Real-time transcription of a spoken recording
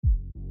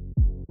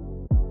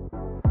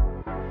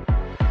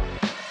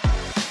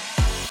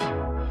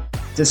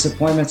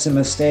disappointments and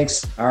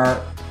mistakes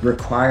are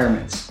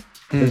requirements.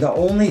 They're the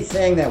only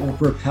thing that will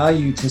propel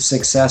you to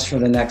success for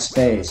the next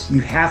phase.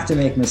 You have to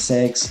make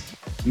mistakes.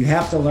 You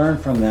have to learn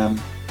from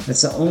them.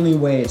 That's the only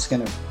way it's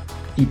going to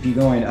keep you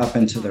going up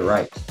and to the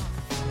right.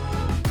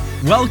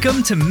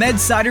 Welcome to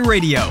MedSider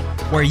Radio,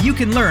 where you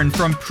can learn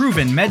from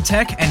proven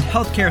medtech and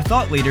healthcare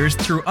thought leaders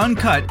through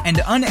uncut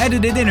and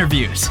unedited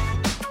interviews.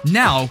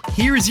 Now,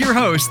 here's your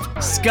host,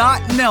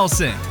 Scott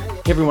Nelson.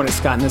 Hey everyone, it's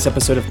Scott. In this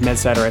episode of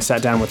MedSider, I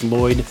sat down with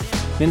Lloyd,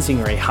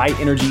 Mencinger, a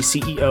high-energy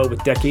CEO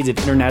with decades of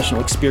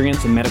international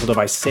experience in medical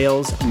device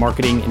sales,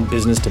 marketing, and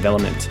business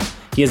development.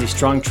 He has a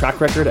strong track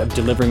record of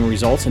delivering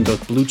results in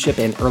both blue-chip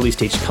and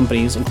early-stage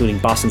companies, including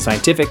Boston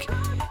Scientific,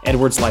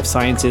 Edwards Life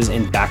Sciences,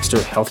 and Baxter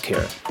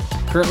Healthcare.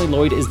 Currently,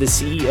 Lloyd is the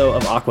CEO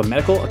of Aqua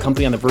Medical, a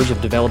company on the verge of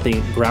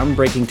developing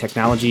groundbreaking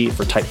technology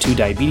for type 2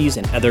 diabetes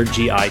and other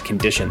GI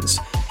conditions.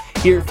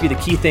 Here are a few of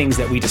the key things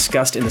that we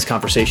discussed in this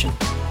conversation.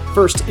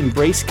 First,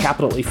 embrace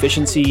capital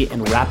efficiency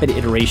and rapid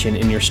iteration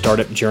in your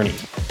startup journey.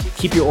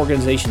 Keep your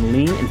organization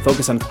lean and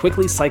focus on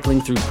quickly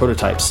cycling through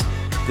prototypes.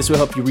 This will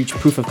help you reach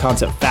proof of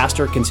concept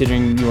faster,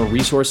 considering your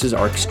resources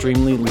are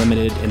extremely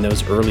limited in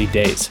those early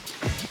days.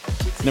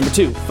 Number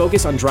two,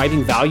 focus on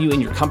driving value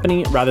in your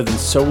company rather than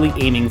solely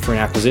aiming for an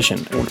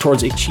acquisition, or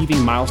towards achieving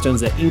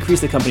milestones that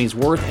increase the company's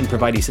worth and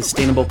provide a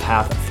sustainable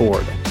path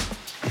forward.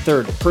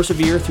 Third,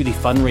 persevere through the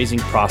fundraising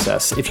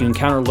process. If you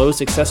encounter low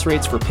success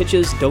rates for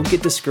pitches, don't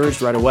get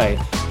discouraged right away,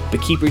 but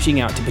keep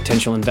reaching out to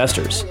potential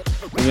investors.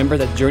 Remember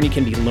that journey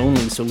can be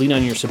lonely, so lean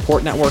on your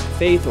support network,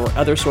 faith, or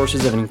other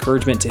sources of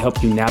encouragement to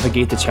help you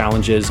navigate the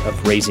challenges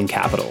of raising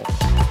capital.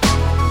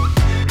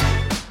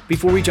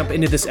 Before we jump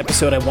into this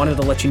episode, I wanted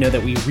to let you know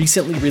that we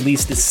recently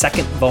released the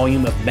second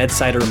volume of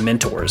MedSider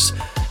Mentors,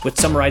 which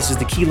summarizes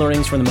the key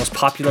learnings from the most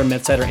popular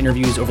MedSider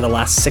interviews over the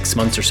last 6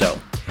 months or so.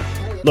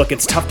 Look,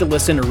 it's tough to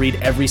listen or read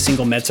every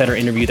single MedSider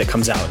interview that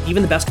comes out,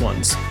 even the best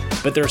ones,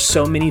 but there are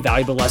so many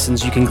valuable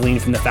lessons you can glean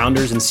from the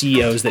founders and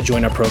CEOs that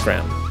join our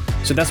program.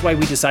 So that's why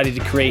we decided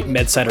to create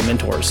MedSider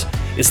Mentors.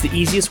 It's the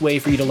easiest way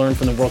for you to learn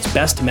from the world's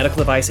best medical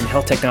device and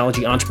health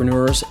technology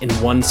entrepreneurs in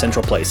one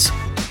central place.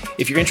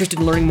 If you're interested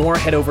in learning more,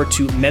 head over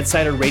to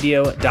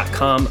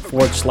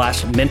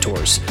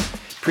medsiderradio.com/mentors.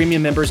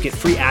 Premium members get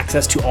free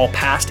access to all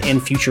past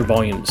and future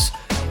volumes.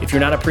 If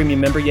you're not a premium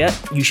member yet,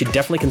 you should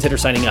definitely consider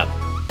signing up.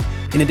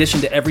 In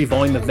addition to every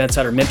volume of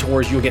MedSider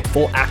Mentors, you'll get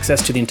full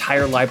access to the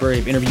entire library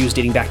of interviews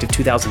dating back to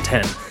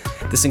 2010.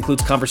 This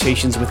includes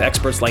conversations with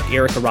experts like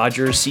Erica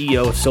Rogers,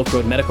 CEO of Silk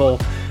Road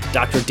Medical,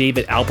 Dr.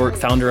 David Albert,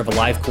 founder of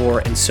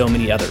AliveCore, and so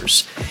many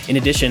others. In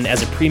addition,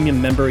 as a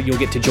premium member, you'll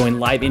get to join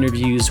live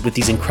interviews with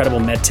these incredible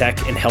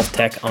medtech and health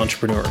tech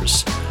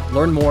entrepreneurs.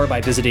 Learn more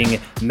by visiting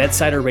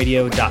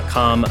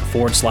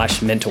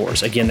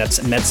medsiderradio.com/mentors. Again, that's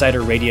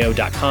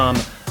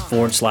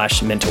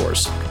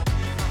medsiderradio.com/mentors.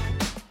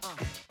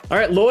 All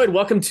right, Lloyd,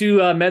 welcome to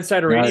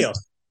MedSider Radio.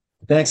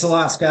 Thanks a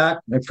lot, Scott.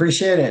 I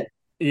appreciate it.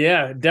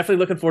 Yeah, definitely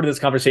looking forward to this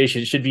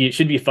conversation. It should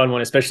be a fun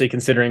one, especially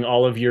considering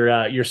all of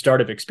your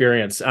startup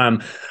experience.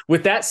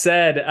 With that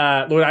said,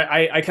 Lloyd,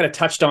 I kind of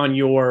touched on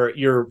your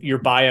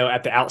bio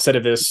at the outset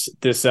of this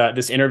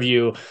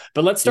interview,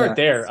 but let's start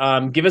there.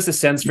 Give us a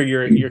sense for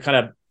your kind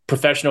of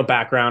professional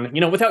background,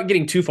 without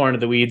getting too far into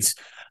the weeds,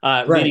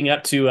 leading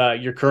up to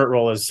your current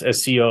role as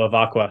CEO of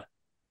Aqua.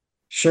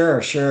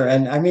 Sure.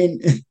 And I mean,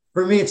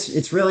 for me,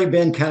 it's really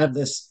been kind of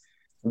this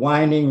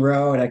winding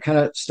road. I kind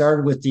of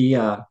started with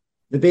the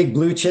big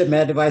blue chip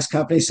med device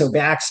companies. So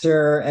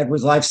Baxter,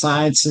 Edwards Life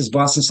Sciences,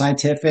 Boston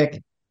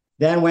Scientific,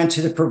 then went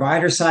to the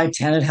provider side,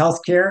 Tenet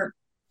Healthcare.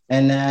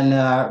 And then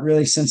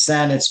really since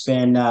then, it's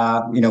been,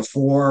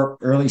 4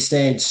 early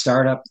stage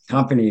startup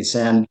companies.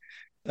 And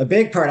a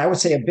big part, I would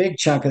say a big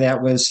chunk of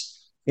that was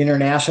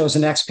international as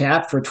an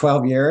expat for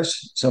 12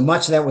 years. So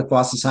much of that with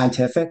Boston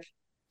Scientific.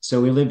 So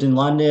we lived in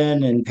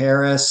London and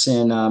Paris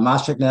and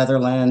Maastricht,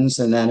 Netherlands.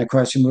 And then, of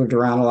course, we moved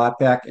around a lot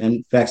back to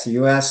the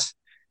US.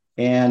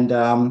 And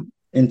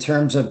in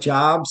terms of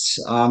jobs,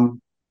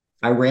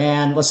 I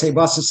ran, let's say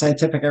Boston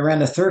Scientific, I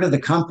ran a third of the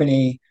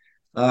company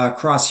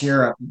across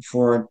Europe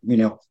for,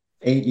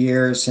 8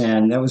 years.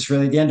 And that was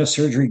really the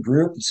endosurgery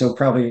group. So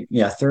probably,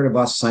 a third of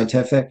Boston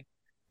Scientific.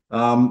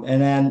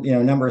 And then,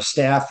 a number of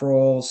staff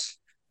roles.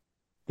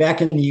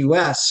 Back in the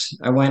US,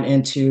 I went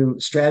into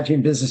strategy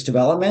and business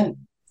development,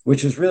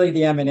 which was really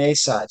the M&A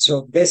side.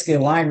 So basically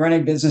align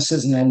running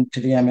businesses and then to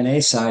the M&A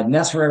side. And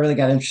that's where I really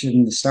got interested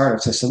in the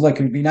startups. I said,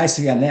 look, it would be nice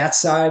to be on that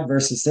side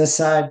versus this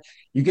side.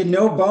 You get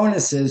no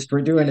bonuses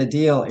for doing a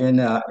deal in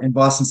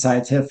Boston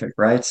Scientific,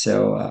 right?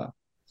 So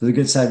the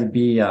good side would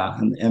be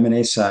on the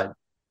M&A side.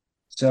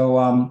 So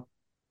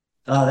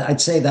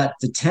I'd say that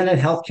the Tenet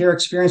healthcare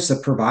experience, the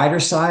provider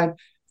side,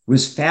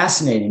 was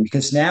fascinating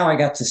because now I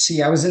got to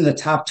see, I was in the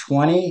top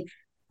 20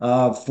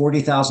 of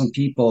 40,000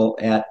 people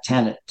at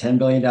Tenet, $10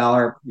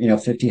 billion,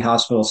 50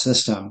 hospital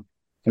system.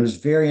 It was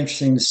very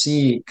interesting to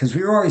see because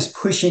we were always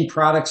pushing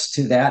products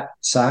to that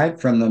side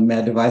from the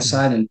med device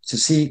side and to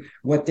see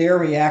what their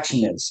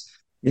reaction is.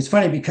 it's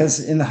funny because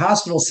in the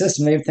hospital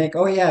system, they would think,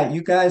 oh yeah,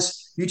 you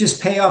guys, you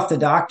just pay off the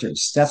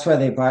doctors. That's why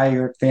they buy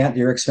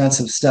your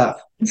expensive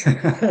stuff.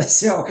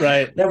 So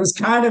Right. that was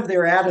kind of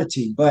their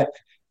attitude. But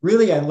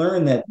really, I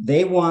learned that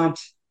they want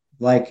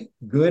like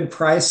good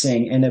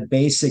pricing and a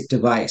basic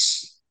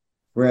device.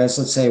 Whereas,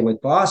 let's say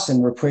with Boston,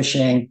 we're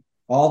pushing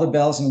all the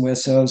bells and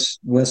whistles,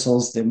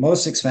 the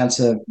most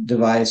expensive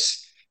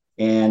device,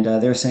 and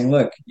they're saying,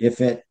 look,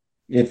 if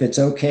it's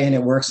okay and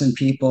it works in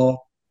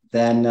people,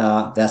 then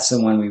that's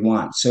the one we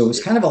want. So it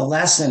was kind of a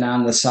lesson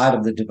on the side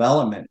of the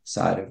development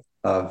side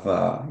of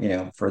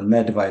for the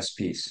med device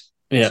piece.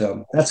 Yeah.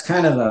 So that's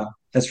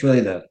really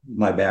the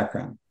my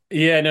background.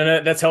 Yeah,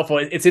 no, that's helpful.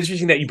 It's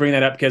interesting that you bring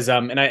that up because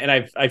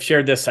I've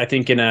shared this I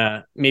think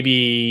in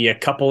maybe a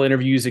couple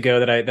interviews ago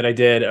that I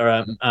did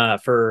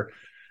for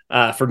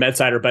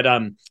MedSider, but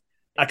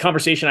a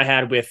conversation I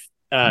had with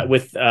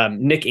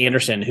Nick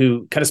Anderson,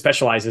 who kind of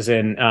specializes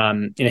in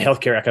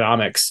healthcare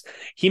economics.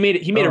 He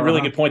made a really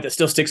good point that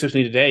still sticks with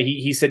me today.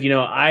 He said,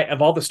 I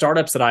of all the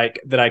startups that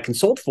I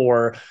consult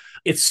for,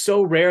 it's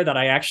so rare that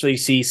I actually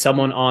see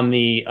someone on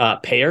the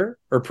payer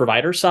or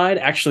provider side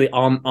actually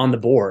on the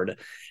board.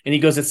 And he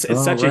goes, it's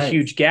such a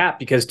huge gap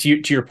because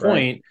to your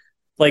point,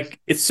 like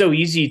it's so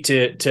easy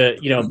to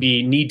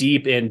be knee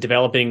deep in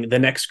developing the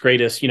next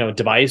greatest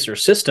device or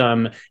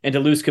system and to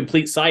lose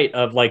complete sight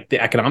of like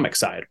the economic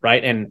side,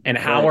 right? And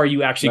how are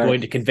you actually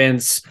going to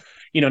convince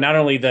not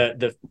only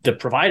the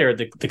provider,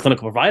 the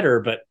clinical provider,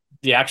 but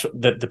the actual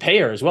the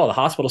payer as well, the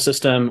hospital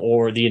system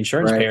or the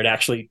insurance payer to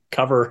actually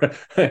cover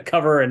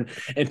and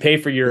pay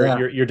for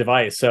your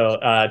device. So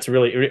it's a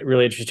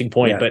really interesting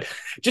point. But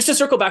just to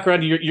circle back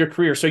around to your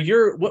career, so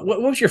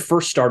what was your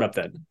first startup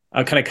then?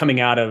 Kind of coming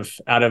out of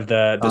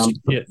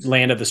the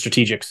land of the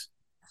strategics.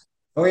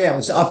 Oh yeah, it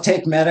was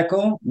Uptake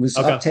Medical. It was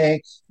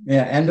Uptake.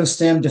 Yeah,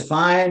 Endostim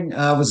Define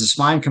was a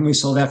spine company. We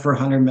sold that for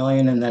 $100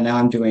 million, and then now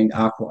I'm doing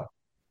Aqua.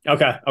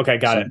 Okay,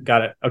 got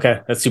it.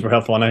 Okay, that's super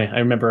helpful. And I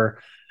remember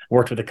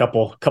worked with a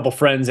couple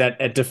friends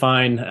at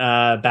Define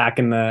back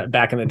in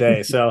the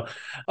day. So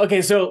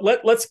okay, so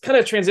let's kind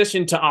of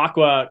transition to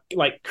Aqua,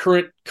 like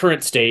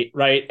current state,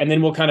 right? And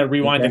then we'll kind of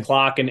rewind the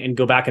clock and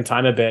go back in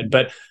time a bit.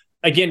 But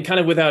again,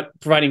 kind of without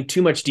providing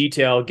too much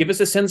detail, give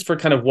us a sense for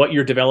kind of what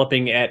you're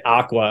developing at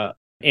Aqua,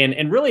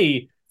 and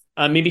really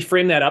maybe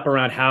frame that up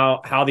around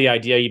how the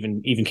idea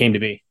even came to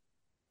be.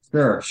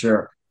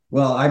 Sure.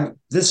 Well,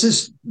 this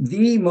is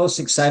the most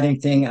exciting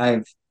thing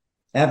I've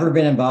ever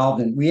been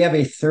involved in. We have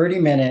a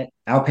 30-minute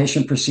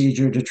outpatient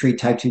procedure to treat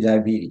type 2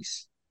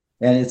 diabetes.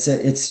 And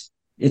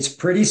it's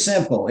pretty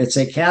simple. It's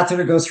a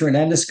catheter goes through an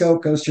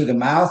endoscope, goes through the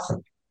mouth,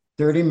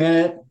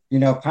 30-minute,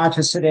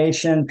 conscious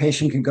sedation,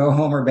 patient can go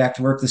home or back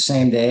to work the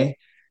same day.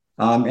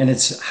 And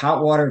it's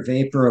hot water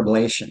vapor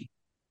ablation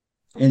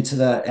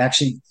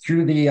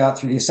through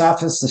the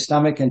esophagus, the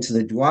stomach, into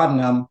the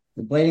duodenum.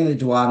 Ablating the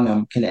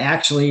duodenum can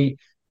actually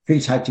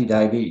treat type 2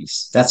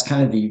 diabetes. That's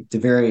kind of the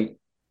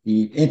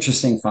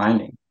interesting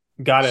finding.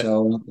 Got it.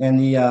 So, and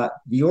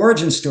the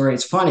origin story,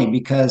 it's funny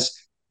because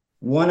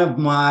one of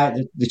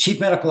the chief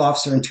medical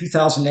officer in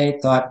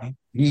 2008 thought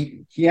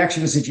he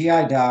actually was a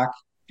GI doc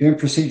doing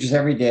procedures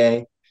every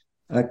day,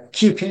 a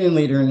key opinion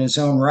leader in his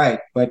own right,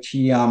 but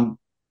he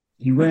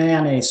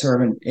ran a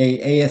sort of an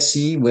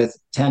ASC with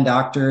 10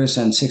 doctors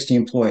and 60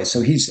 employees.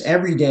 So he's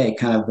every day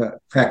kind of a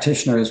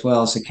practitioner as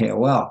well as a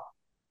KOL.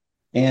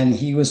 And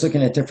he was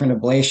looking at different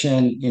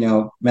ablation,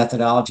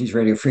 methodologies,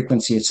 radio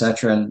frequency, et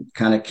cetera, and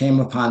kind of came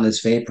upon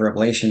this vapor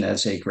ablation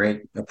as a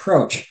great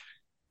approach.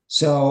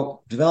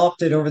 So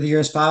developed it over the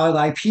years, filed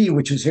IP,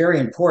 which was very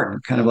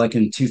important, kind of like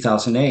in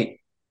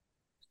 2008.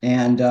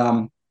 And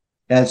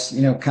as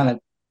kind of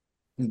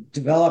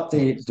developed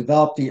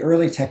the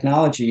early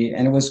technology,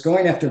 and it was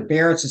going after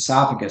Barrett's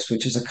esophagus,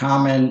 which is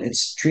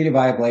it's treated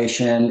by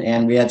ablation,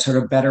 and we had sort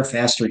of better,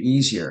 faster,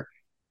 easier.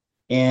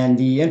 And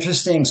the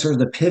interesting sort of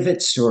the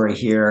pivot story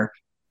here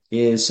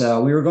is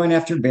we were going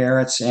after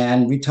Barrett's,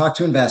 and we talked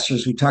to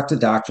investors, we talked to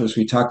doctors,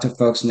 we talked to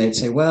folks, and they'd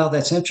say, well,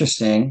 that's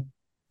interesting.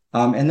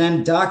 And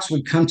then docs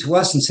would come to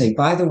us and say,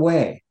 by the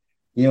way,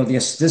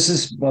 this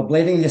is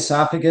ablating the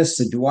esophagus.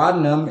 The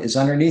duodenum is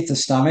underneath the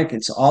stomach.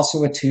 It's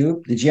also a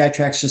tube. The GI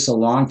tract's just a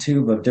long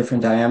tube of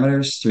different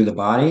diameters through the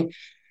body.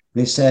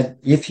 They said,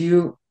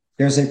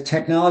 there's a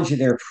technology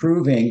there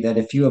proving that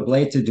if you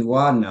ablate the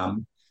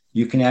duodenum,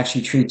 you can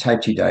actually treat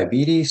type 2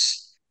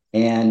 diabetes,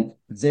 and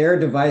their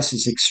device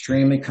is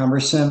extremely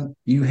cumbersome.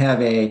 You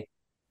have a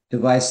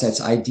device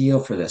that's ideal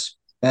for this.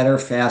 Better,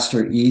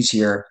 faster,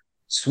 easier.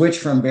 Switch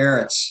from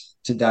Barrett's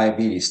to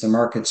diabetes. The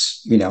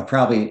market's,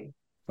 probably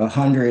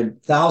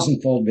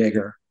 100,000-fold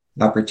bigger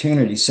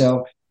opportunity.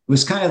 So it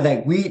was kind of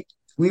that we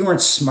weren't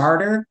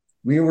smarter.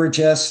 We were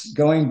just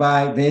going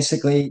by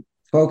basically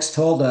folks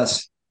told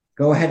us,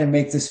 go ahead and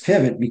make this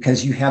pivot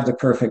because you have the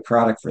perfect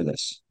product for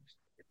this.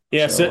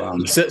 Yeah,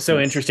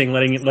 so interesting.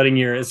 Letting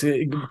your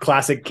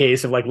classic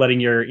case of like letting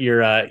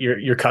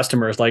your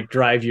customers like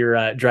drive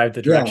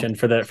the direction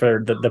for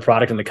the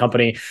product and the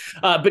company.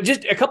 But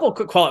just a couple of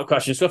quick follow-up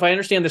questions. So if I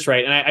understand this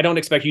right, and I don't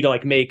expect you to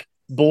like make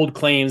bold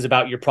claims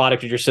about your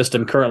product or your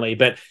system currently,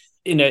 but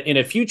in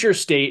a future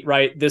state,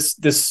 right? This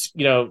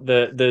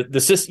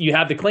the you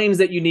have the claims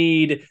that you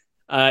need.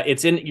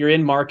 You're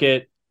in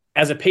market.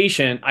 As a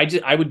patient,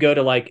 I would go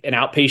to like an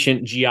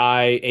outpatient GI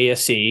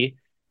ASC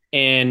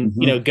and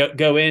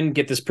go in,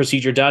 get this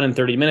procedure done in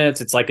 30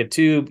 minutes. It's like a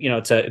tube,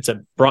 it's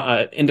a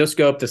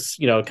endoscope that's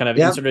kind of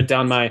inserted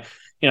down my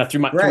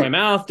through my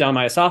mouth, down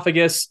my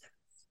esophagus.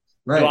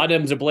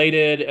 Duodenum's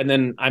ablated, and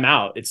then I'm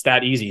out. It's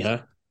that easy, huh?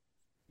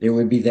 It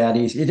would be that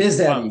easy. It is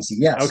that easy.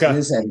 Yes. Okay. It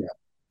is that easy.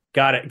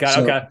 Got it.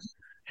 Okay.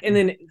 And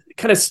then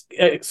kind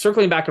of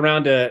circling back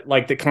around to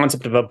like the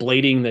concept of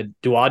ablating the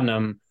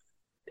duodenum.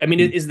 I mean,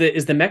 is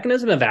the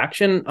mechanism of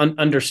action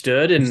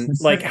understood, and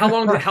like how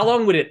long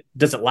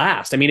does it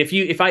last? I mean,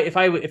 if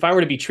I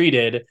were to be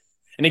treated,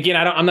 and again,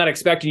 I'm not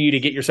expecting you to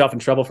get yourself in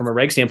trouble from a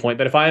reg standpoint,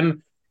 but if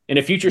I'm in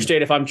a future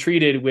state, if I'm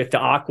treated with the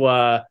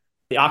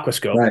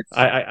Aquascope,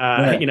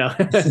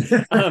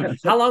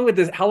 how long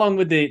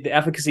would the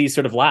efficacy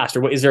sort of last,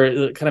 or is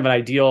there kind of an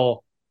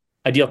ideal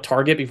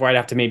target before I'd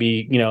have to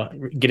maybe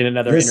get in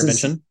another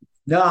intervention?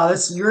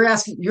 You're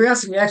asking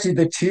me actually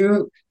the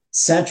two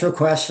central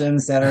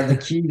questions that are the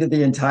key to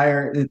the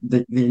entire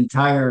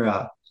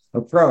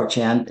approach,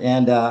 and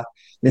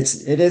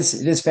it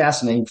is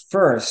fascinating.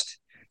 First,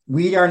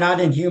 we are not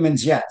in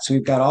humans yet, so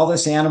we've got all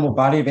this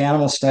body of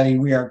animal study.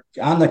 We are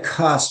on the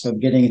cusp of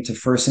getting into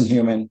first in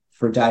human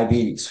for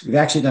diabetes. We've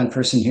actually done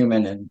first in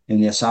human in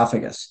the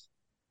esophagus,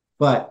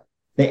 but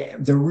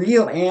the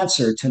real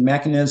answer to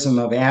mechanism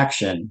of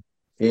action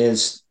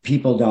is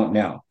people don't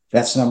know.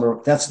 That's number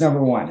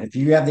one. If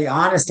you have the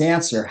honest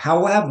answer,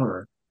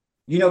 however,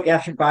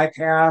 gastric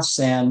bypass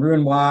and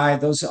Roux-en-Y,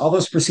 all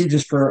those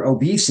procedures for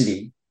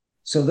obesity.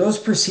 So those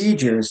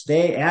procedures,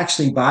 they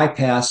actually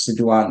bypass the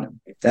duodenum.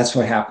 That's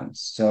what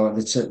happens. So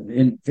it's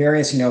in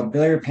various,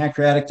 biliary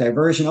pancreatic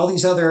diversion, all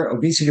these other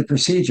obesity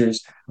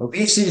procedures.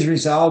 Obesity is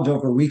resolved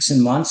over weeks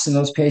and months in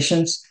those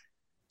patients.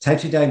 Type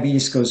 2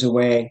 diabetes goes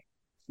away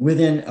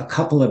within a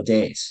couple of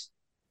days.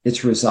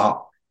 It's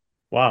resolved.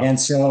 Wow. And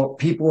so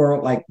people were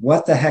like,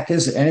 what the heck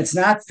is it? And it's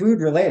not food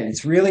related.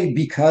 It's really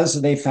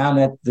because they found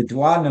that the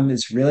duodenum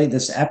is really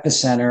this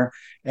epicenter.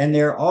 And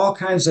there are all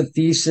kinds of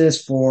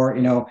theses for,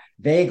 vagal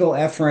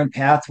efferent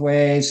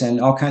pathways and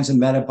all kinds of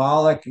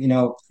metabolic,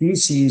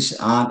 theses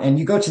on. And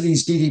you go to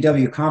these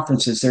DDW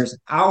conferences, there's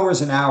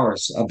hours and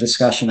hours of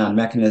discussion on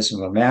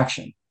mechanism of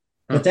action.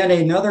 But then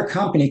another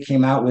company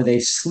came out with a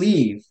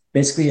sleeve,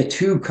 basically a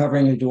tube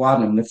covering the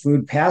duodenum. The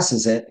food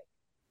passes it.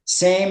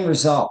 Same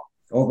result.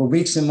 Over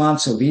weeks and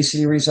months,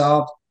 obesity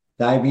resolved,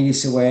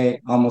 diabetes away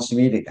almost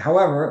immediately.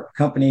 However, the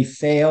company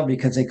failed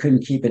because they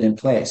couldn't keep it in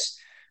place.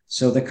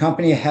 So the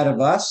company ahead of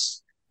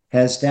us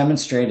has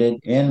demonstrated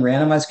in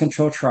randomized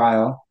control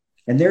trial,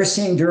 and they're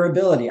seeing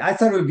durability. I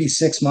thought it would be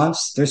 6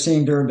 months. They're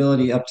seeing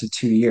durability up to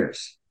 2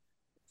 years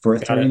for a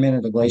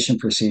 30-minute ablation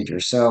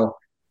procedure. So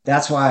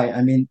that's why,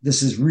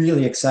 this is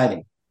really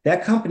exciting.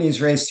 That company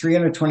has raised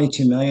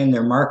 $322 million.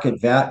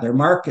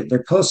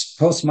 Their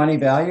post money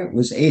value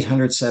was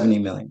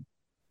 $870 million.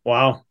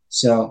 Wow.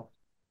 So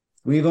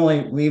we've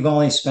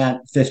only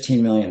spent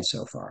 15 million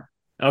so far.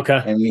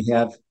 Okay. And we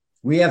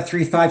have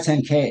 3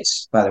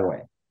 510Ks, by the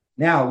way.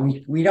 Now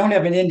we don't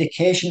have an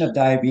indication of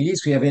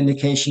diabetes. We have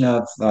indication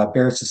of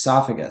Barrett's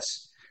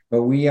esophagus,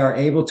 but we are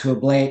able to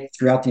ablate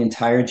throughout the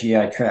entire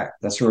GI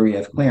tract. That's where we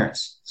have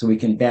clearance. So we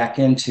can back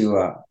into,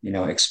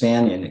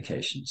 expand the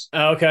indications.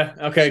 Okay.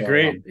 So,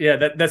 great.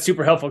 Yeah, that's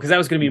super helpful, because that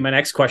was going to be my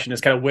next question,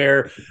 is kind of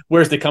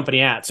where's the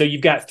company at? So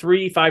you've got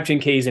 3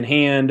 510Ks in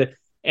hand,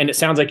 and it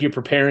sounds like you're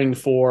preparing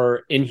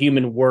for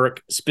in-human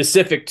work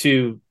specific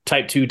to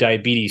type 2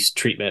 diabetes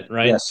treatment,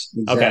 right? Yes,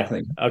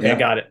 exactly. Okay.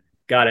 Yeah.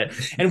 Got it.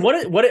 And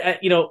what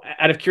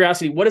out of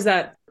curiosity, what is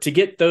that to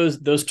get those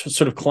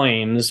sort of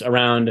claims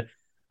around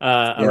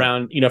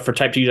for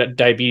type 2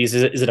 diabetes?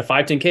 Is it a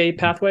 510K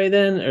pathway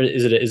then, or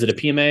is it a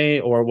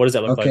PMA, or what does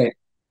that look like? Okay.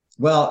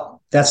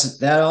 Well,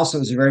 that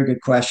also is a very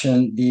good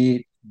question.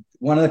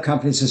 One of the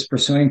companies is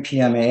pursuing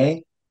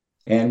PMA,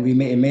 and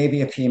it may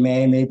be a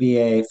PMA, maybe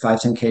a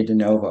 510K de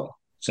novo.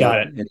 So got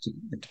it.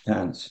 It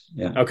depends.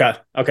 Yeah. Okay.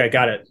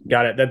 Got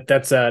it.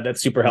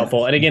 That's super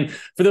helpful. And again,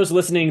 for those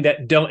listening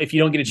if you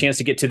don't get a chance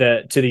to get to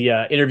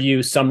the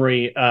interview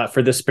summary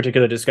for this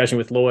particular discussion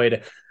with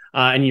Lloyd,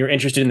 and you're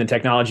interested in the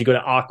technology, go to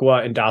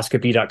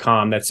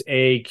aquaendoscopy.com. That's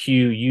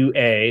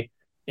AQUA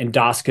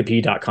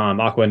endoscopy.com,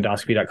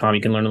 aquaendoscopy.com.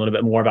 You can learn a little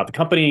bit more about the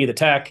company, the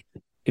tech.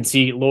 You can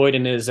see Lloyd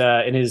in his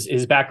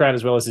background,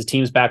 as well as his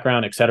team's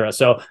background, et cetera.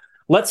 So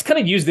let's kind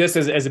of use this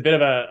as a bit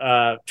of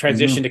a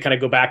transition to kind of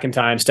go back in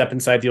time, step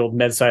inside the old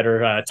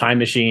MedSider time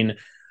machine.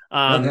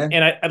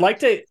 And I'd like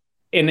to,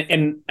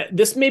 and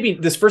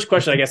this first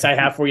question I guess I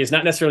have for you is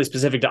not necessarily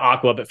specific to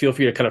Aqua, but feel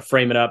free to kind of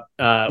frame it up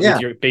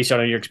based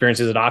on your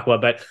experiences at Aqua.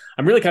 But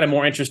I'm really kind of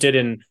more interested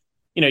in,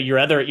 your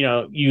other,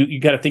 you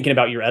kind of thinking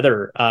about your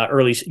other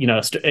early,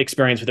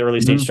 experience with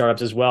early stage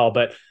startups as well.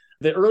 But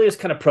the earliest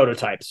kind of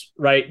prototypes,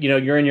 right?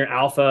 You're in your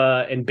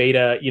alpha and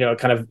beta,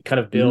 kind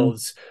of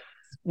builds.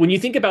 When you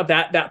think about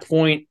that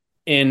point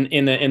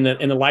in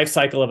the life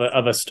cycle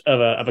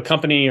of a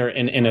company or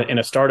in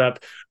a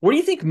startup, where do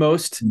you think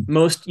most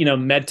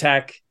med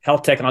tech,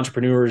 health tech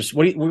entrepreneurs,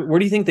 where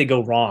do you think they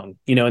go wrong,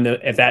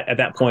 at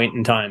that point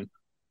in time?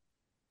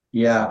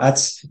 Yeah, I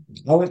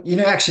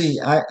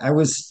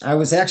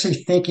was actually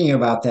thinking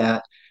about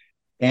that.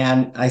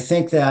 And I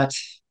think that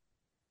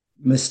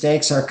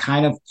mistakes are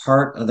kind of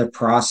part of the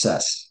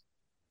process.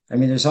 I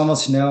mean,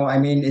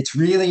 it's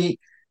really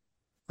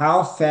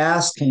how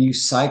fast can you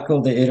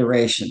cycle the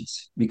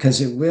iterations?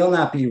 Because it will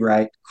not be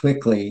right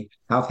quickly.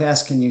 How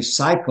fast can you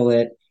cycle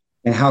it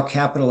and how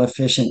capital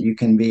efficient you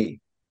can be?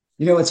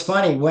 It's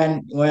funny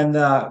when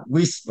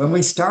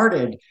we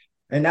started,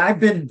 and I've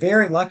been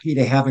very lucky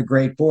to have a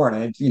great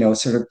board.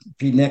 Sort of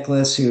Pete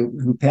Nicholas,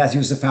 who passed, he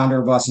was the founder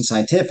of Boston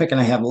Scientific, and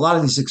I have a lot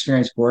of these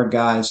experienced board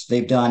guys.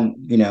 They've done,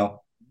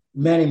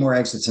 many more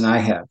exits than I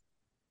have.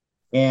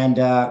 And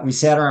we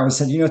sat around, we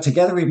said,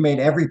 together we've made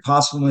every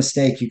possible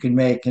mistake you can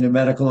make in a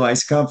medical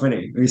device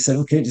company. We said,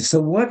 okay,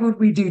 so what would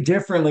we do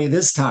differently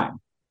this time?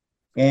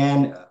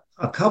 And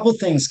a couple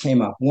things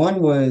came up. One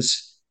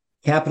was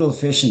capital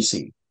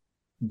efficiency.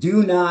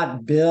 Do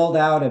not build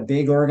out a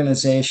big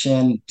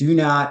organization. Do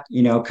not,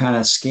 kind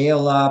of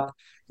scale up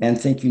and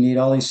think you need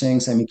all these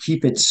things. I mean,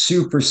 keep it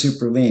super,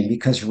 super lean,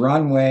 because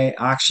runway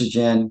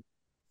oxygen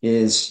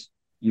is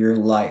your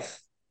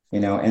life,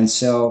 and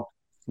so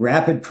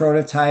rapid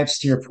prototypes,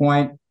 to your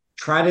point,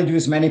 try to do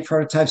as many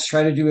prototypes,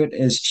 try to do it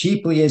as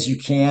cheaply as you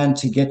can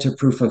to get to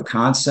proof of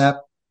concept.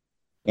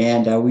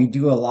 And we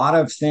do a lot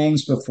of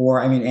things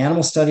before. I mean,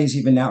 animal studies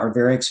even now are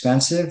very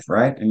expensive,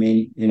 right? I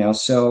mean,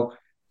 so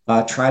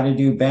try to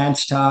do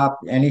benchtop,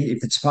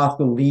 if it's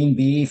possible, lean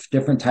beef,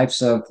 different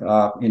types of,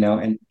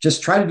 and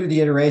just try to do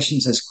the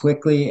iterations as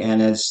quickly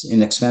and as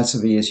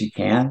inexpensively as you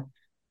can.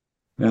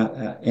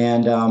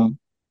 And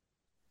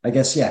I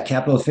guess, yeah,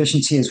 capital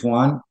efficiency is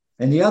one.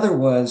 And the other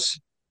was,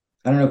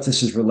 I don't know if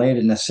this is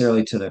related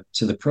necessarily to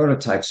the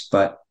prototypes,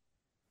 but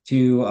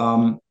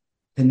to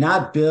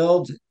not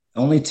build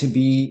only to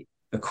be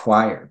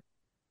acquired,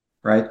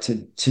 right?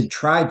 To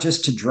try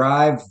just to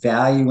drive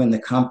value in the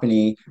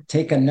company,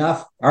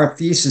 our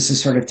thesis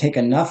is sort of take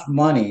enough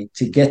money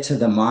to get to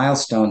the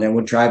milestone that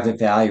will drive the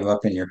value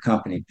up in your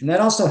company. And that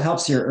also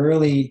helps your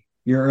early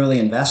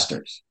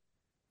investors,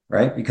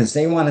 right? Because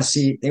they want to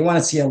see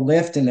a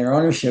lift in their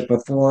ownership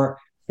before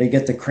they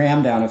get the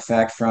cram down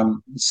effect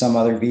from some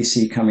other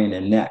VC coming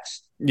in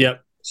next.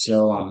 Yep.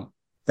 So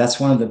that's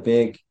one of the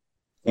big,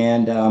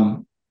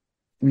 and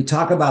we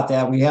talk about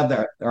that. We have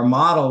our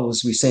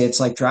models. We say it's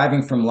like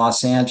driving from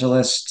Los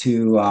Angeles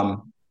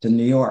to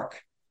New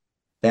York.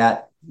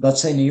 That,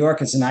 let's say New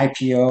York is an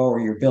IPO or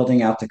you're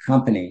building out the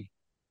company.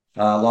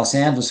 Los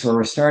Angeles, where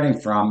we're starting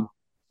from,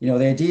 the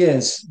idea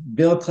is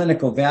build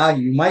clinical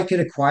value. You might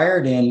get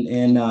acquired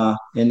in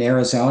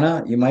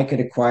Arizona. You might get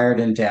acquired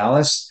in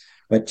Dallas,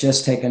 but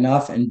just take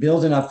enough and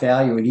build enough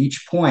value at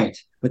each point,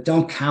 but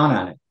don't count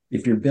on it.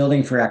 If you're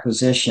building for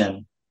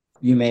acquisition,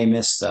 you may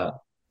miss the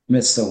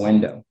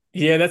window.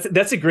 Yeah,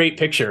 that's a great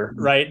picture,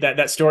 right?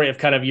 That story of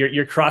kind of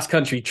your cross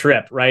country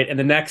trip, right? And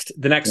the next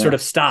sort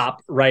of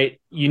stop, right?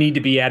 You need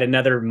to be at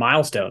another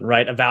milestone,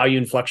 right? A value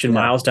inflection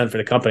milestone for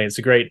the company. It's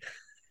a great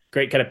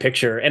kind of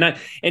picture. And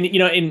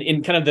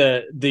in kind of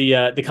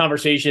the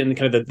conversation,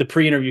 kind of the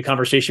pre-interview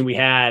conversation we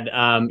had,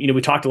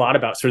 we talked a lot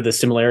about sort of the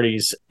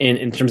similarities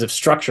in terms of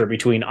structure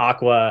between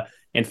Aqua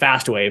and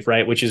FastWave,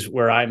 right? Which is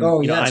where I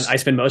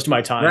spend most of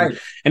my time. Right.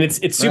 And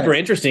it's super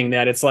interesting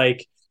that it's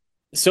like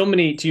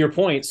to your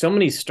point, so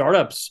many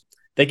startups,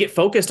 they get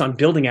focused on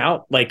building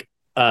out like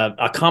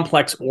a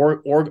complex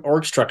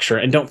org structure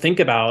and don't think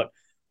about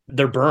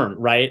their burn,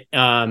 right?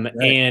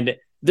 And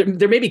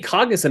they're maybe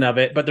cognizant of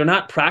it, but they're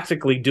not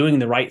practically doing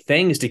the right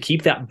things to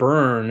keep that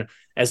burn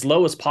as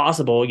low as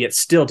possible, yet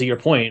still, to your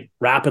point,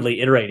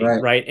 rapidly iterating,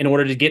 right? In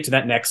order to get to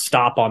that next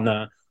stop on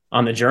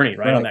the journey,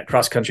 right? On that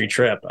cross-country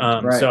trip.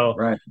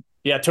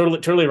 Yeah,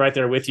 totally right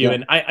there with you.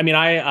 Yeah.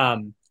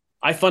 And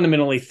I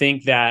fundamentally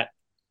think that,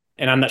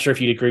 and I'm not sure if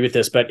you'd agree with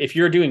this, but if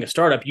you're doing a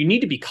startup, you need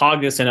to be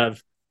cognizant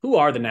of who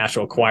are the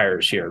natural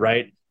acquirers here,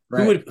 right?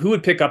 Who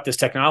would pick up this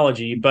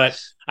technology?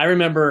 But I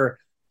remember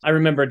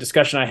a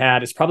discussion I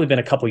had. It's probably been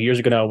a couple of years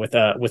ago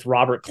now with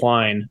Robert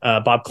Klein,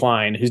 Bob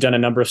Klein, who's done a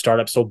number of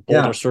startups. So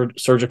Boulder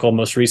Surgical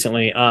most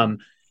recently. And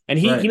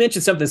he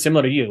mentioned something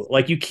similar to you.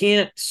 Like, you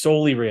can't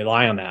solely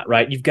rely on that,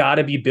 right? You've got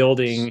to be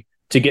building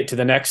to get to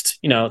the next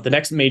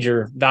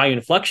major value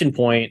inflection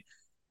point.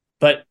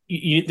 But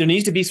there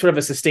needs to be sort of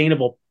a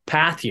sustainable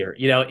path here,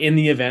 in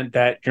the event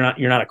that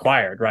you're not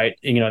acquired, right?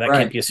 That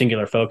can't be a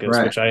singular focus,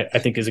 which I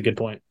think is a good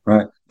point.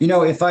 Right.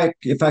 If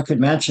I could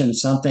mention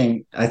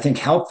something I think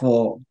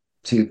helpful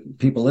to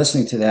people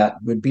listening to that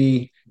would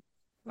be,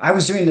 I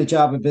was doing the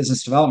job of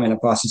business development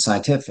at Boston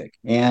Scientific,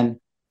 and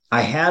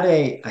I had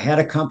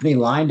a company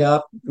lined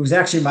up. It was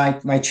actually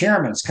my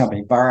chairman's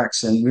company,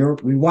 Barex, and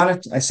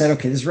I said,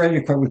 okay, this is ready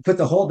to quit. We put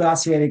the whole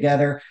dossier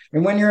together.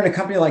 And when you're in a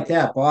company like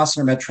that,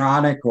 Boston or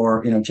Medtronic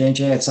or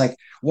J&J, it's like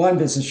one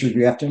business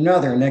review after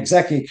another, an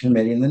executive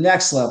committee, and the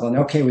next level. And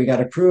okay, we got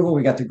approval,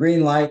 we got the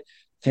green light.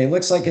 okay,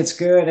 looks like it's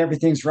good,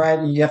 everything's right,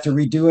 and you have to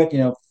redo it,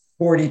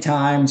 40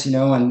 times,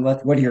 and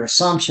what are your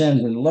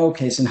assumptions and low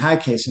case and high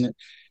case, and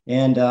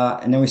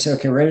then we said,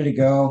 okay, ready to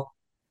go.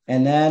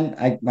 And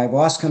then my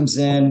boss comes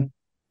in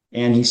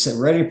and he said,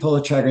 ready to pull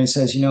the trigger. And he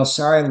says,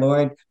 sorry,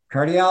 Lloyd,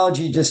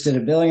 cardiology just did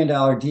 $1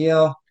 billion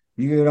deal.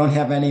 You don't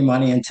have any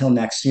money until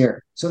next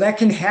year. So that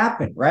can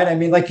happen, right? I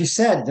mean, like you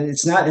said,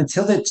 it's not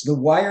until the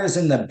wire's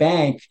in the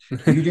bank,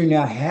 you do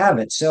not have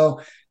it.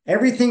 So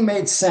everything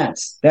made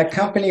sense. That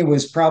company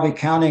was probably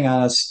counting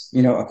on us,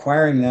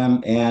 acquiring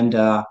them, and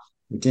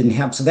it didn't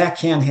happen. So that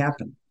can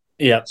happen.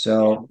 Yeah.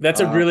 So that's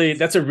a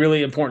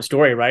really important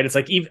story, right? It's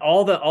like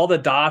all the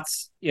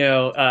dots,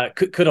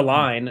 could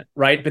align,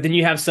 right? But then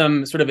you have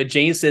some sort of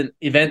adjacent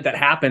event that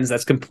happens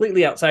that's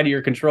completely outside of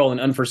your control and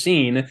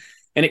unforeseen,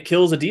 and it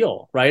kills a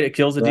deal, right? It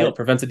kills a deal,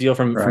 prevents a deal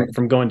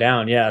from going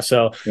down. Yeah.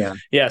 So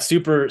yeah,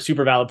 super,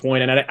 super valid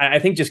point. And I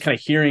think just kind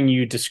of hearing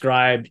you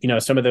describe,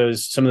 some of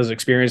those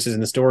experiences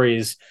and the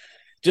stories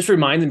just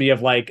reminds me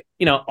of like,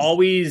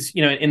 always,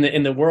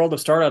 in the world of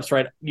startups,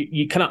 right?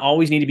 You kind of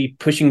always need to be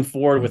pushing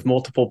forward with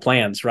multiple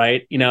plans,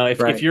 right?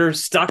 If you're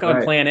stuck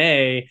on plan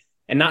A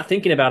and not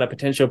thinking about a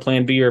potential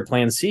plan B or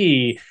plan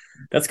C,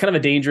 that's kind of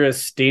a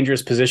dangerous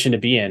position to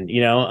be in,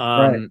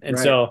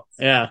 So,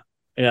 yeah.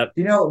 Yeah.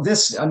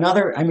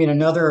 Another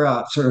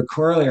sort of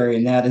corollary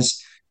in that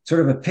is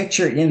sort of a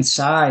picture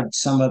inside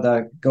some of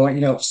the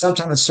going,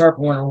 sometimes I start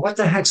wondering what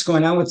the heck's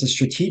going on with the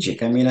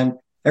strategic. I mean,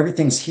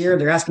 everything's here.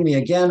 They're asking me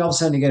again, all of a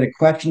sudden you get a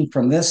question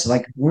from this,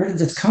 like, where did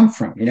this come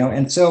from?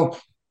 And so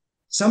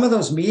some of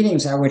those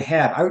meetings I would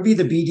be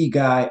the BD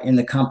guy in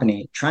the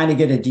company trying to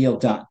get a deal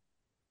done.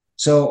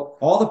 So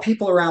all the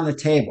people around the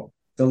table,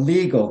 the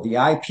legal, the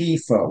IP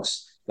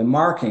folks, the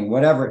marketing,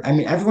 whatever. I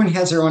mean, everyone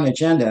has their own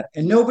agenda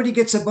and nobody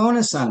gets a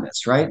bonus on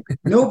this, right?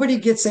 Nobody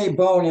gets a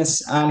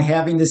bonus on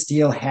having this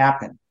deal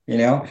happen.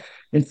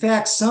 In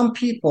fact, some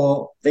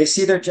people, they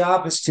see their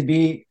job is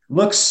to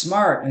look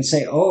smart and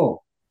say,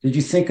 oh, did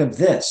you think of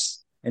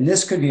this? And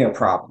this could be a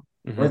problem.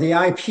 Or the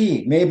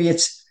IP,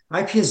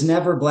 IP is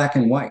never black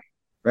and white,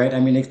 right? I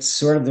mean, it's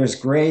sort of, there's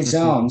gray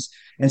zones.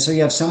 And so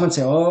you have someone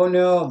say, oh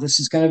no, this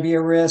is going to be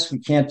a risk. We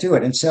can't do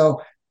it. And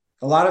so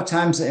a lot of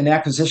times an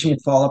acquisition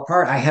would fall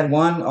apart. I had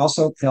one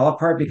also fell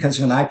apart because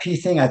of an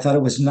IP thing. I thought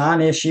it was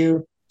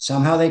non-issue.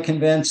 Somehow they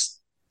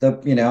convinced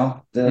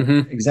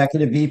the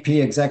executive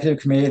VP, executive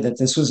committee that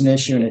this was an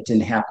issue and it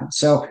didn't happen.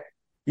 So,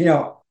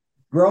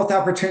 growth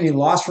opportunity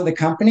lost for the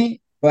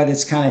company, but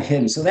it's kind of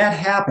hidden. So that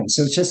happens.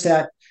 So it's just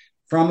that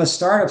from a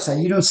startup side,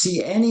 you don't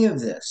see any of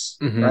this,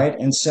 right?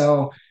 And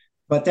so,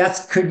 but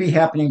that could be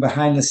happening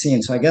behind the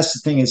scenes. So I guess the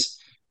thing is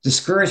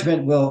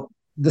discouragement will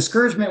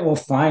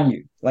find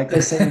you. Like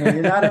they say,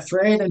 you're not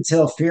afraid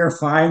until fear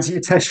finds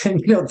you.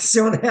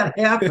 So that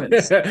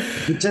happens.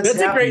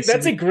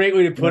 That's a great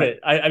way to put it.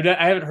 I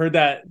haven't heard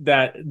that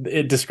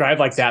it described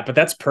like that, but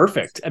that's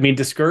perfect. I mean,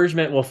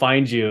 discouragement will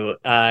find you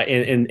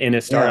in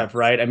a startup,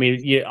 right? I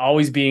mean, you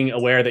always being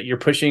aware that you're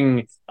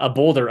pushing a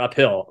boulder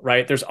uphill,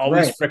 right? There's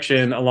always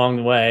friction along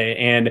the way,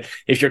 and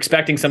if you're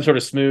expecting some sort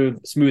of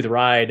smooth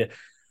ride,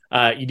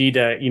 you need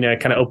to,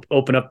 kind of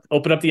open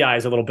up the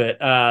eyes a little bit,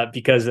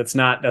 because that's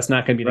not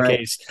going to be the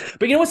case.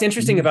 But what's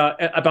interesting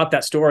about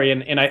that story,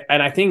 and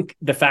I think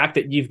the fact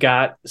that you've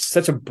got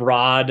such a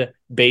broad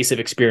base of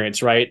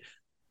experience, right?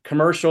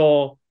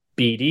 Commercial,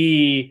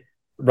 BD,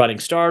 running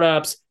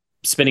startups,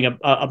 spending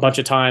a bunch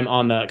of time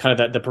on the kind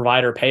of the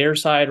provider payer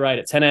side, right,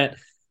 at Tenet.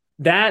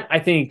 That I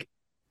think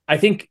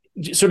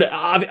sort of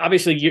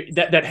obviously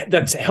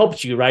that's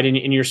helped you, right,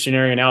 in your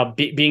scenario now,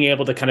 being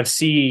able to kind of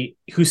see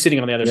who's sitting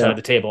on the other side of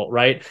the table,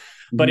 right?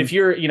 But if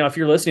you're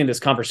listening to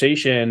this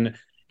conversation,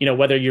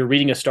 whether you're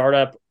reading a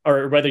startup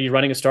or whether you're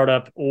running a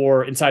startup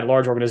or inside a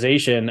large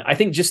organization, I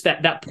think just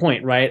that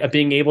point, right, of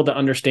being able to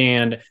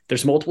understand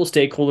there's multiple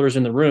stakeholders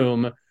in the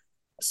room.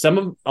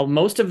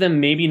 Most of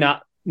them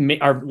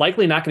are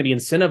likely not going to be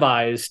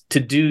incentivized to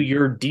do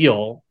your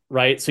deal,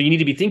 right? So you need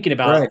to be thinking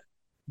about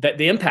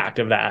the impact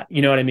of that,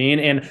 you know what I mean?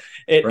 And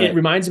it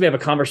reminds me of a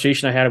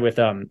conversation I had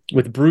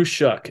with Bruce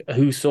Shook,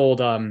 who sold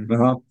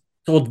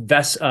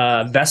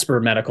Vesper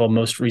Medical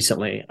most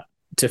recently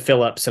to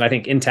Philips, and I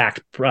think Intact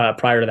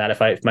prior to that,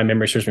 if my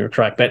memory serves me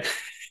correct. But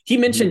he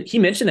mentioned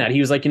that he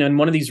was like, in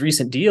one of these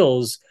recent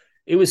deals,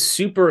 it was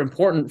super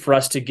important for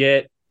us to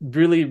get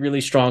really,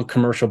 really strong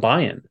commercial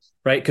buy-in,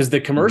 right? Because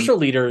the commercial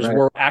leaders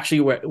were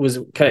actually was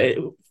kind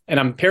of, and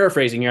I'm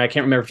paraphrasing here, I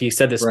can't remember if he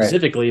said this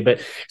specifically, but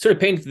sort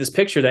of painted this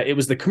picture that it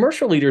was the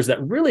commercial leaders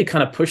that really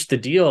kind of pushed the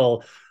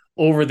deal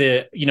over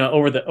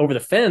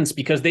the fence,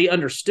 because they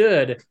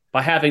understood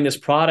by having this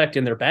product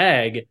in their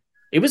bag,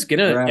 it was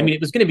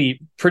gonna be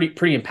pretty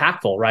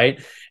impactful,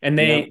 right? And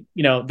they,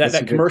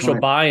 that commercial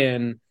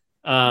buy-in,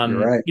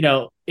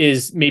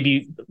 is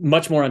maybe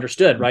much more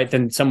understood, right,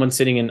 than someone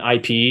sitting in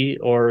IP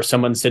or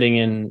someone sitting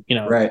in,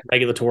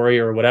 regulatory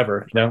or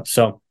whatever,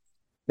 so.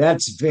 That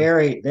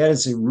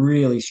is a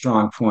really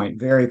strong point.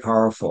 Very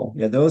powerful.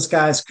 Yeah, those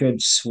guys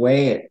could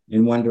sway it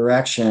in one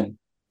direction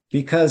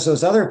because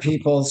those other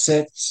people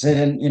sit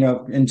and,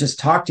 and just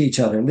talk to each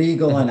other,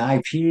 legal and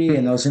IP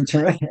and those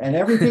and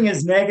everything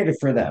is negative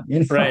for them,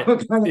 Right. kind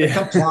of the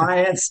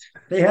compliance.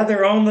 They have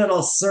their own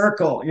little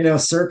circle,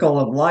 circle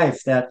of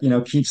life that,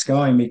 keeps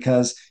going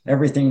because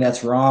everything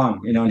that's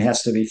wrong, and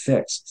has to be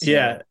fixed. So.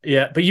 Yeah.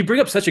 Yeah. But you bring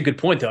up such a good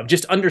point, though, of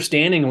just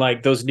understanding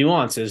like those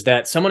nuances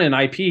that someone in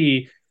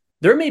IP,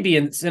 they're maybe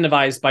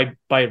incentivized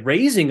by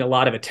raising a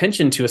lot of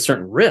attention to a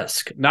certain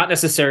risk, not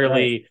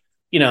necessarily, right.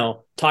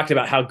 Talking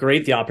about how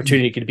great the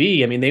opportunity could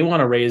be. I mean, they want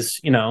to raise,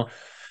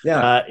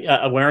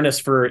 awareness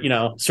for,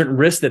 certain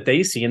risks that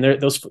they see. And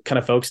those kind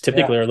of folks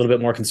typically are a little bit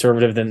more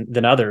conservative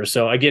than others.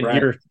 So again,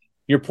 right.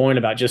 your point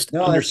about just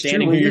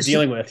understanding who you're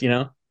dealing with,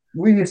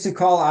 We used to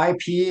call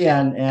IP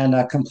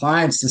and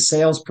compliance the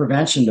sales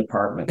prevention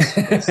department.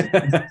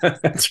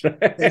 That's right.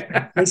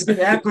 It's an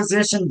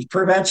acquisition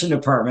prevention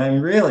department. I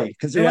mean, really,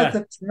 because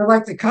they're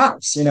like the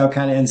cops,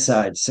 kind of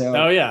inside. So.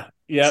 Oh yeah.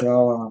 Yeah.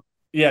 So.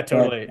 Yeah,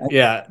 totally.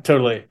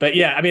 Totally. But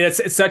yeah, I mean,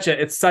 it's such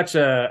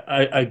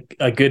a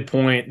good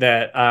point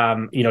that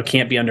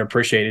can't be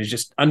underappreciated. Is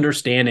just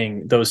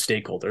understanding those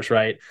stakeholders,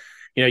 right?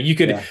 You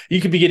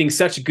could be getting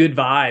such good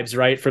vibes,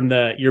 right, from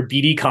your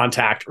BD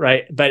contact,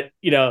 right? But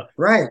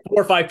right,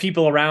 4 or 5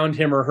 people around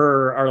him or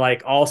her are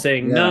like all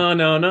saying,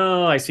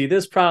 no, I see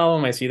this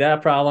problem, I see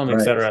that problem, right.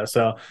 etc.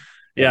 So.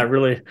 Yeah,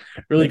 really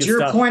but good your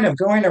stuff. Point of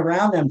going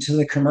around them to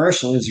the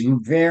commercial is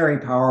very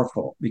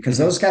powerful because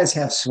those guys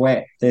have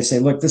sway. They say,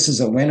 look, this is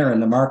a winner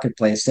in the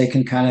marketplace. They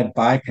can kind of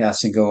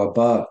bypass and go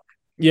above,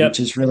 which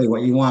is really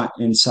what you want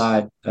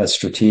inside a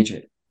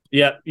strategic.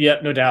 Yep,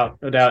 no doubt.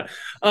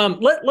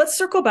 Let's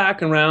circle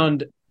back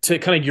around to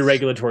kind of your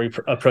regulatory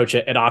approach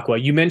at Aqua.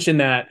 You mentioned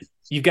that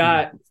you've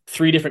got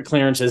 3 different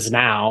clearances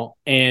now,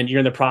 and you're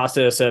in the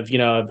process of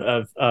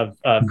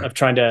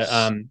trying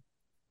to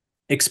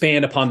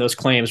expand upon those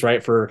claims,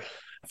 right, for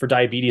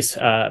diabetes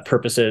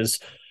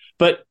purposes.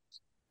 But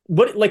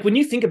what, like, when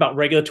you think about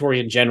regulatory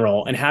in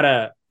general and how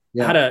to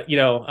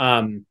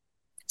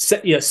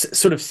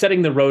sort of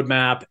setting the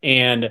roadmap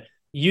and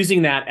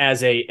using that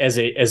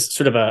as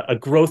sort of a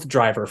growth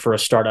driver for a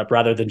startup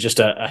rather than just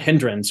a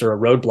hindrance or a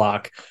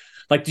roadblock,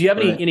 like, do you have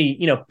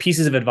any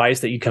pieces of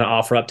advice that you kind of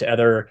offer up to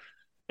other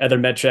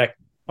medtech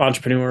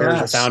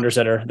entrepreneurs or founders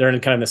they're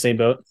in kind of the same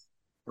boat?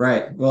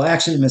 Right. Well,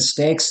 actually,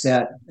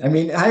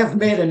 I have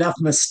made enough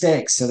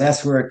mistakes, so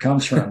that's where it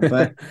comes from.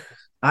 But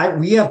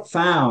we have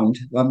found,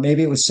 well,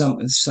 maybe it was some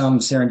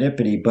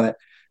serendipity, but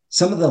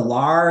some of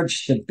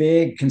the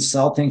big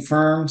consulting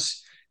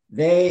firms,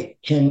 they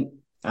can,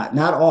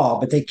 not all,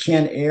 but they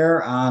can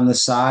err on the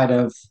side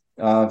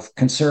of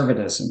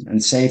conservatism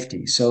and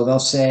safety. So they'll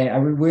say,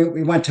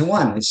 we went to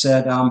one. They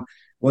said,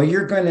 well,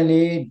 you're going to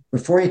need,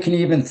 before you can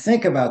even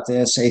think about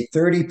this, a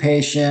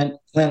 30-patient,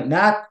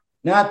 not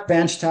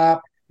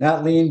benchtop,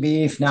 not lean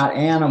beef, not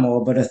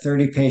animal, but a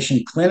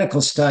 30-patient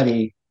clinical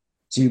study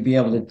to be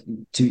able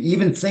to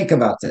even think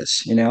about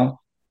this,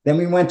 Then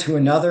we went to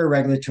another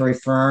regulatory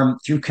firm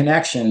through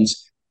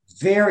connections,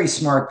 very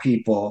smart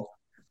people,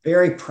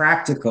 very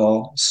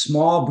practical,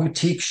 small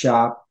boutique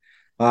shop,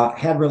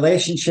 had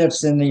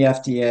relationships in the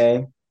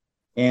FDA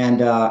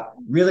and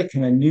really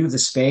kind of knew the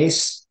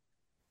space.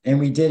 And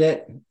we did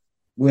it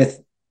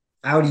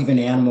without even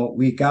animal.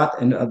 We got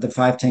the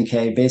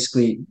 510K,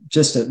 basically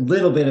just a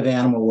little bit of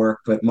animal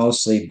work, but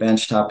mostly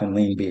benchtop and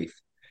lean beef.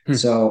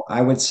 So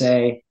I would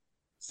say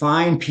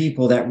find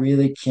people that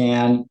really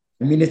can.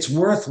 I mean, it's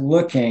worth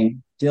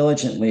looking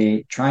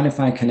diligently, trying to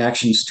find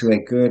connections to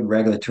a good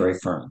regulatory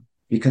firm,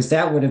 because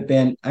that would have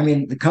been,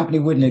 the company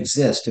wouldn't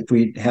exist if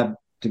we had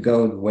to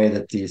go the way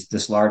that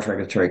this large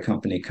regulatory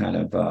company kind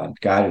of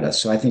guided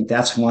us. So I think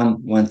that's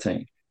one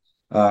thing.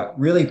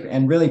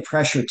 Really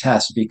pressure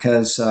test,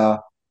 because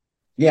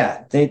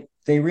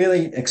they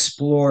really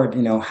explored,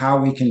 how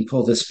we can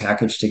pull this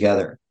package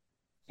together.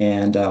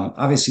 And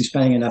obviously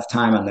spending enough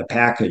time on the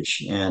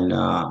package and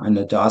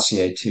the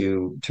dossier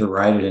to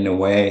write it in a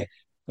way.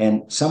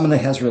 And someone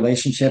that has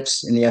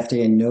relationships in the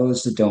FDA and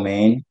knows the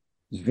domain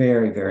is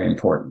very, very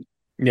important.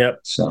 Yep.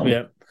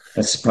 So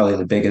that's probably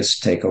the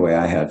biggest takeaway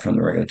I had from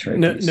the regulatory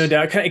piece. No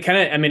doubt.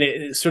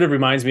 It sort of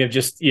reminds me of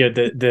just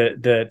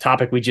the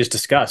topic we just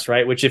discussed,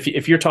 right? Which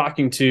if you're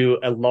talking to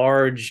a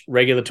large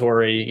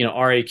regulatory,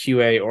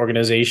 RAQA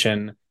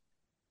organization,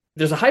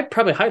 there's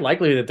probably high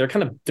likelihood that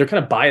they're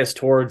kind of biased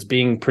towards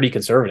being pretty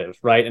conservative,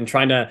 right? And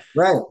trying to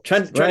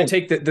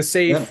take the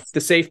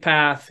safe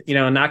path,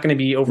 not going to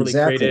be overly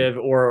creative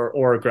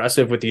or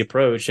aggressive with the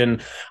approach.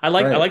 And I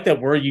like that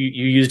word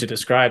you used to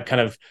describe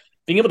kind of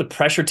being able to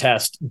pressure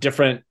test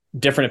different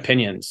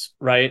opinions,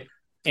 right?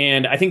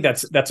 And I think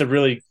that's a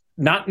really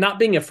not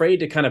being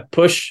afraid to kind of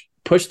push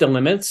the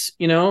limits,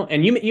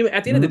 and you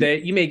at the end of the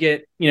day, you may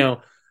get,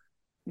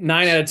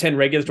 9 out of 10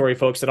 regulatory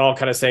folks that all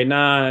kind of say,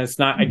 nah, it's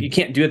not, you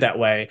can't do it that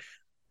way.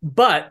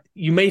 But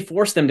you may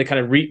force them to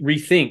kind of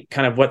rethink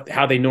kind of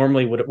how they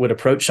normally would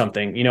approach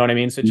something. You know what I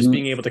mean? So just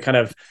being able to kind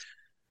of,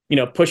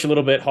 push a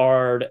little bit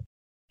hard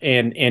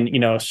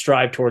and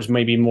strive towards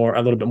maybe a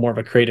little bit more of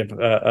a creative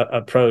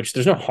approach.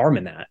 There's no harm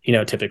in that,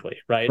 typically.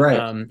 Right.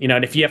 And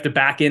if you have to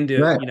back into,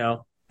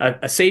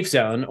 a safe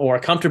zone or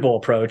a comfortable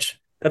approach,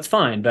 that's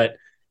fine. But,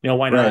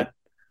 why not? Right.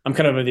 I'm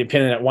kind of the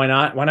opinion that why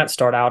not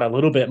start out a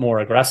little bit more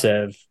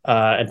aggressive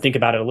and think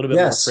about it a little bit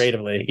more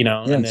creatively,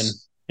 and then,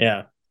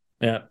 yeah.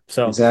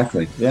 So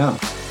exactly. Yeah.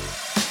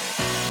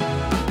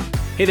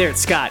 Hey there,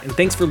 it's Scott, and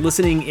thanks for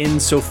listening in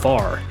so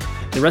far.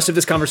 The rest of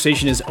this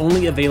conversation is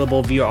only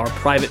available via our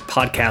private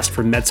podcast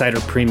for MedSider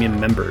Premium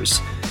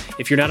members.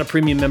 If you're not a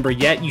premium member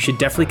yet, you should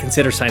definitely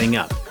consider signing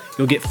up.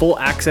 You'll get full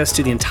access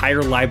to the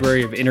entire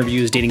library of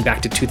interviews dating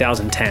back to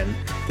 2010.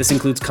 This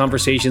includes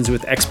conversations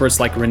with experts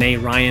like Renee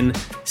Ryan,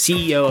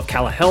 CEO of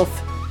Cala Health,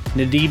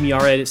 Nadeem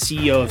Yared,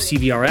 CEO of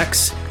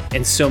CVRX,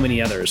 and so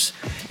many others.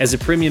 As a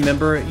premium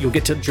member, you'll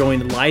get to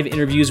join live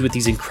interviews with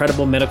these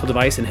incredible medical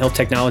device and health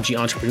technology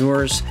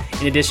entrepreneurs.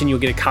 In addition, you'll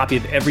get a copy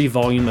of every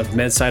volume of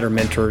MedSider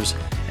Mentors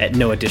at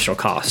no additional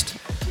cost.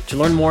 To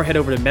learn more, head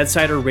over to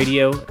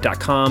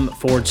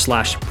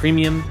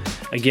medsiderradio.com/premium.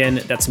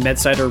 Again, that's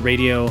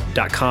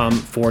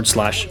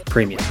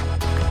medsiderradio.com/premium.